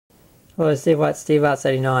Hello, Steve White, Steve Arts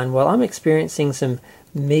 89. Well, I'm experiencing some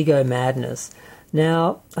Mego madness.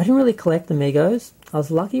 Now, I didn't really collect the Megos. I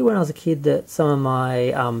was lucky when I was a kid that some of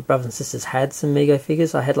my brothers and sisters had some Mego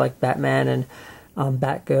figures. I had like Batman and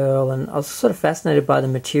Batgirl, and I was sort of fascinated by the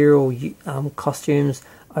material costumes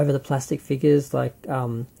over the plastic figures. Like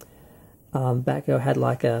Batgirl had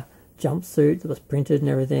like a jumpsuit that was printed and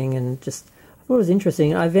everything, and just I thought it was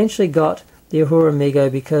interesting. I eventually got the Uhura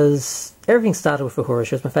Mego because everything started with Uhura.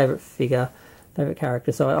 She was my favourite figure, favourite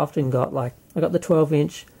character, so I often got I got the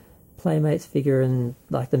 12-inch Playmates figure and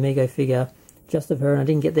like the Mego figure just of her, and I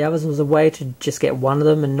didn't get the others. It was a way to just get one of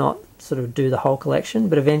them and not sort of do the whole collection,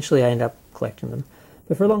 but eventually I ended up collecting them.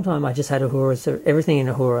 But for a long time I just had Uhura, so everything in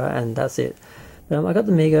Uhura, and that's it. But I got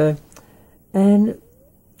the Mego, and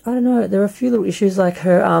I don't know, there were a few little issues, like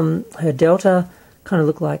her Delta kind of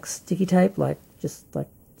looked like sticky tape, just like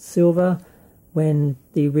silver, when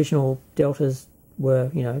the original Deltas were,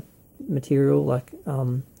 you know, material,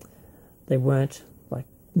 they weren't like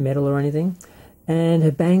metal or anything. And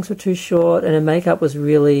her bangs were too short, and her makeup was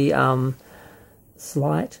really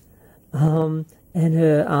slight, and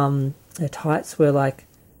her tights were like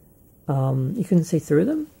you couldn't see through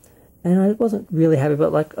them, and I wasn't really happy.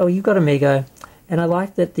 But like, oh, you got a Mego, and I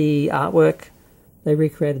liked that the artwork, they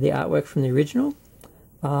recreated the artwork from the original,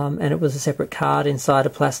 and it was a separate card inside a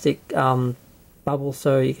plastic bubble,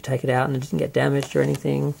 so you could take it out and it didn't get damaged or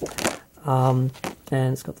anything. And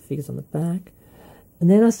it's got the figures on the back. And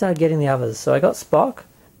then I started getting the others. So I got Spock,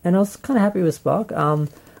 and I was kind of happy with Spock.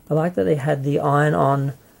 I like that they had the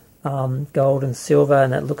iron-on gold and silver,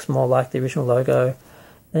 and that looks more like the original logo.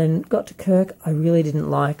 Then got to Kirk. I really didn't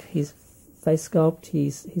like his face sculpt.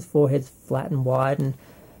 His forehead's flat and wide, and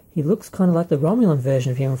he looks kind of like the Romulan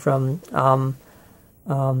version of him from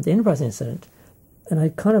the Enterprise incident. And I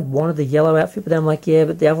kind of wanted the yellow outfit, but then I'm like, yeah,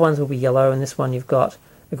 but the other ones will be yellow, and this one you've got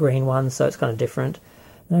a green one, so it's kind of different.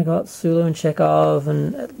 And I got Sulu and Chekhov,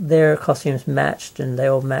 and their costumes matched, and they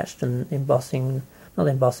all matched, and embossing, not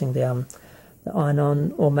the embossing, the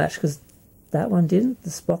iron-on all matched, because that one didn't. The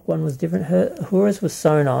Spock one was different. Uhura's was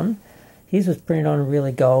sewn on. His was printed on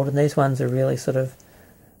really gold, and these ones are really sort of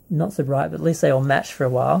not so bright, but at least they all matched for a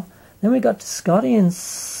while. Then we got to Scotty and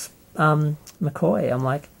McCoy. I'm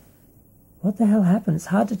like, what the hell happened? It's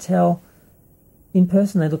hard to tell. In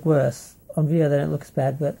person they look worse. On video they don't look as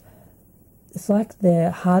bad, but it's like they're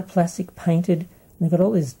hard plastic painted, and they've got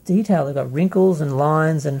all this detail. They've got wrinkles and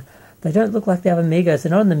lines, and they don't look like the other Megos. They're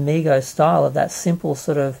not in the Mego style of that simple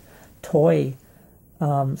sort of toy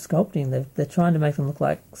sculpting. They're trying to make them look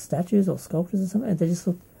like statues or sculptures or something, and they just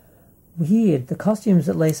look weird. The costumes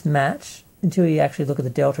at least match until you actually look at the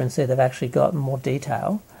Delta and see they've actually got more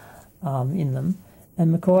detail in them.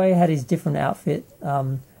 And McCoy had his different outfit,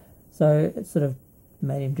 so it sort of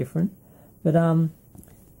made him different. But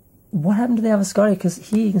what happened to the other Scotty? Because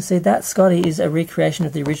here you can see that Scotty is a recreation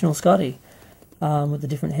of the original Scotty, with the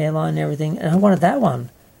different hairline and everything. And I wanted that one,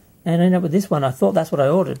 and I ended up with this one. I thought that's what I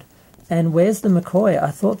ordered. And where's the McCoy? I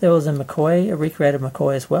thought there was a McCoy, a recreated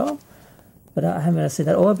McCoy as well, but I haven't been able to see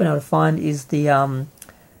that. All I've been able to find is the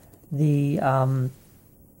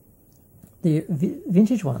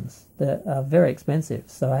vintage ones that are very expensive,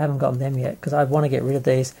 so I haven't gotten them yet because I want to get rid of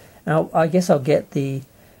these. And I guess I'll get the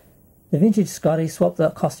vintage Scotty, swap the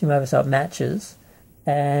costume over so it matches,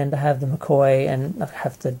 and I have the McCoy, and I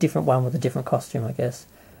have the different one with a different costume, I guess.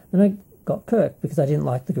 And I got Kirk because I didn't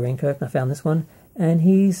like the green Kirk, and I found this one, and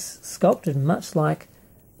he's sculpted much like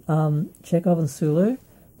Chekhov and Sulu,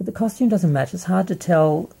 but the costume doesn't match. It's hard to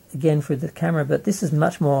tell again through the camera, but this is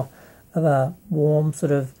much more of a warm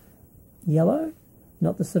sort of yellow,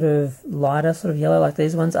 not the sort of lighter sort of yellow like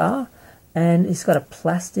these ones are. And it's got a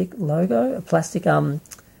plastic logo, a plastic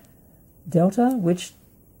Delta, which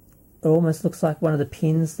almost looks like one of the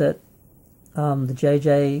pins that the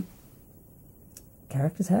JJ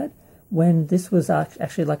characters had, when this was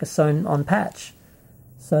actually like a sewn on patch.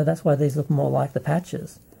 So that's why these look more like the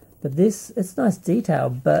patches. But this, it's nice detail,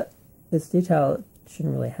 but it's detail it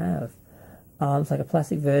shouldn't really have. It's like a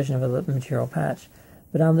plastic version of a material patch.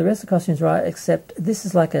 But the rest of the costume's right, except this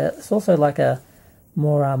is like it's also like a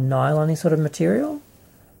more nylon-y sort of material,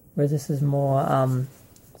 whereas this is more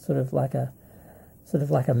sort of like a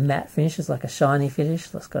matte finish. It's like a shiny finish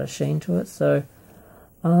that's got a sheen to it. So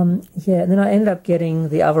yeah, and then I ended up getting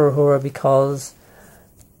the other Uhura because,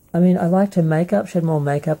 I mean, I liked her makeup. She had more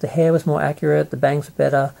makeup. The hair was more accurate. The bangs were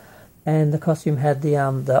better, and the costume had the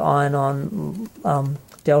iron-on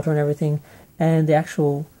Delta and everything, and the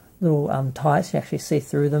actual little tights. You actually see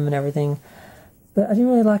through them and everything. But I didn't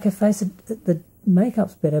really like her face. The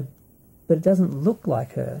makeup's better, but it doesn't look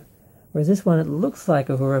like her. Whereas this one, it looks like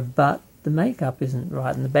Uhura, but the makeup isn't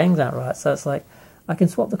right and the bangs aren't right. So it's like I can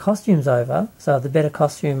swap the costumes over, so the better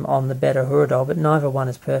costume on the better Hura doll, but neither one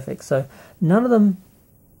is perfect. So none of them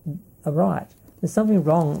are right. There's something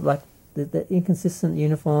wrong, like the inconsistent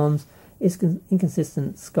uniforms,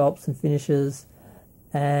 inconsistent sculpts and finishes,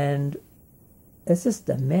 and it's just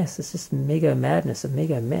a mess. It's just Mego madness, a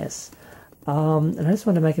Mego mess. And I just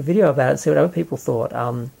wanted to make a video about it and see what other people thought.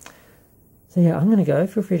 So yeah, I'm going to go.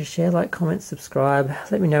 Feel free to share, like, comment, subscribe.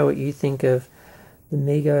 Let me know what you think of the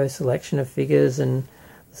Mego selection of figures and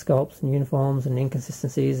sculpts and uniforms and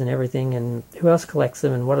inconsistencies and everything, and who else collects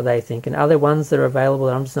them and what do they think, and are there ones that are available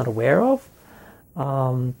that I'm just not aware of?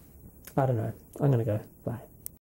 I don't know. I'm going to go.